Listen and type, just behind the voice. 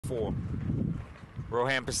for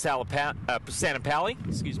Rohan Pasanapalli,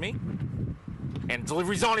 excuse me. And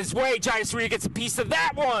delivery's on his way. Jayasuriya gets a piece of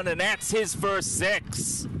that one, and that's his first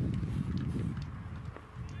 6.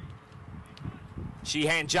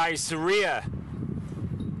 Shehan Jayasuriya,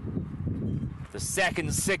 the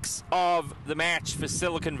second 6 of the match for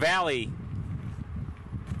Silicon Valley.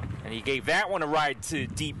 And he gave that one a ride to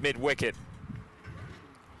deep mid-wicket.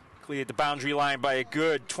 Cleared the boundary line by a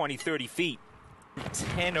good 20-30 feet.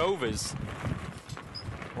 10 overs.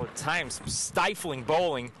 Well, at times, some stifling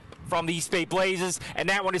bowling from the East Bay Blazers, and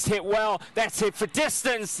that one is hit well. That's hit for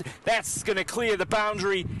distance. That's going to clear the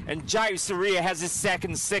boundary, and Jayasuriya has his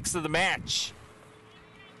second 6 of the match.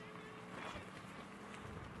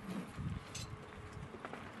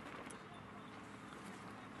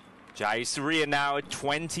 Jayasuriya now at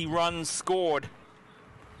 20 runs scored.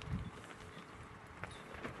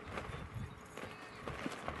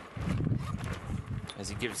 As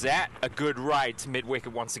he gives that a good ride to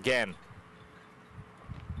mid-wicket once again.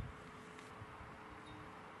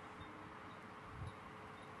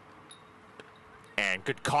 And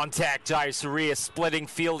good contact, Jayasuriya splitting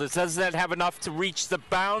fielders. Does that have enough to reach the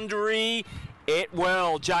boundary? It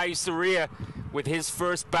will. Jayasuriya with his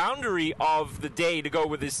first boundary of the day to go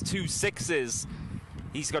with his 2 6s.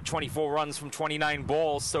 He's got 24 runs from 29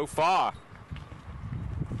 balls so far.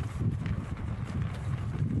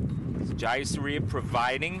 Jayasuriya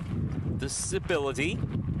providing the stability.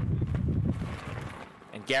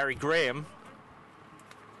 And Gary Graham,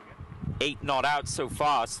 8 not out so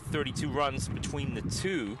far, so 32 runs between the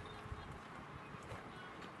two.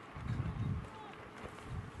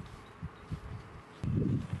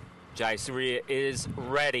 Jayasuriya is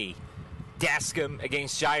ready. Dascom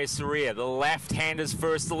against Jayasuriya. The left-hander's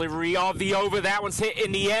first delivery of the over. That one's hit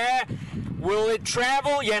in the air. Will it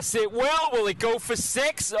travel? Yes, it will. Will it go for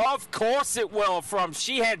 6? Of course it will, from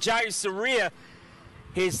Shehan Jayasuriya.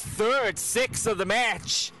 His third 6 of the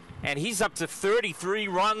match. And he's up to 33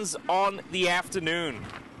 runs on the afternoon.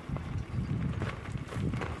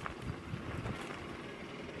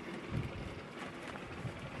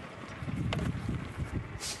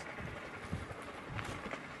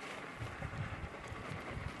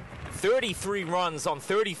 "33 runs on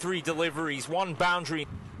 33 deliveries, 1 boundary."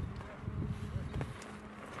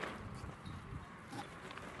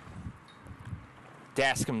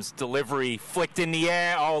 Dascom's delivery flicked in the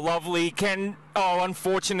air. Oh, lovely. Oh,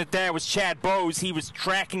 unfortunate there was Chad Bowes. He was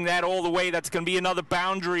tracking that all the way. That's going to be another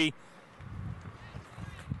boundary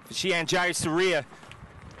for Shehan Jayasuriya.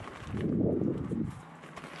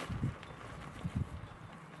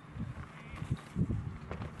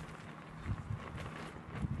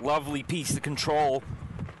 Lovely piece of control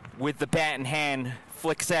with the bat in hand.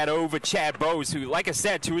 Flicks that over Chad Bowes, who, like I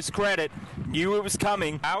said, to his credit, knew it was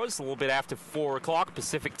coming. Hours, a little bit after 4 o'clock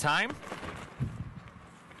Pacific time.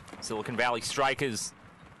 Silicon Valley strikers,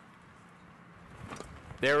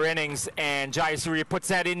 their innings, and Jayasuriya puts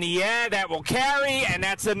that in the air. That will carry, and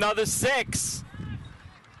that's another 6.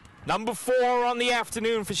 Number 4 on the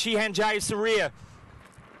afternoon for Shehan Jayasuriya.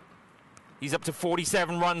 He's up to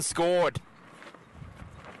 47 runs scored.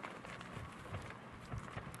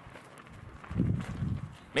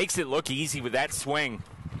 Makes it look easy with that swing.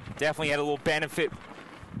 Definitely had a little benefit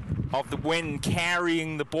of the wind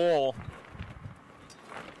carrying the ball.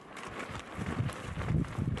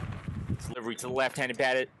 Delivery to the left-handed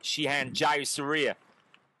batter, Shehan Jayasuriya.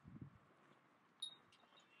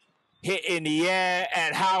 Hit in the air,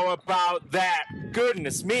 and how about that?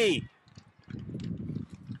 Goodness me.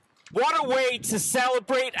 What a way to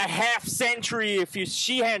celebrate a half-century if you're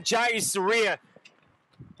Shehan Jayasuriya,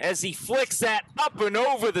 as he flicks that up and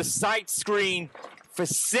over the sight screen for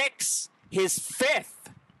 6, his 5th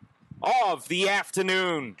of the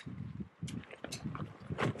afternoon.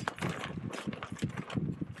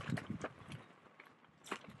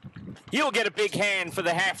 He'll get a big hand for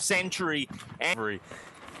the half-century.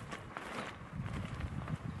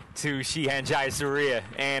 To Shehan Jayasuriya,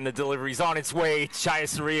 and the delivery's on its way.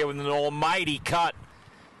 Jayasuriya with an almighty cut.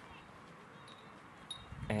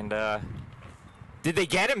 And, did they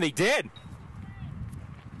get him? They did.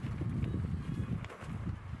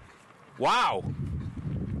 Wow.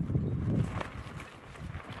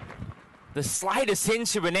 The slightest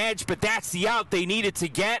hinge of an edge, but that's the out they needed to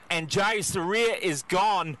get, and Jayasuriya is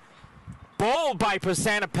gone. Bowled by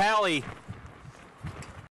Pasanapalli.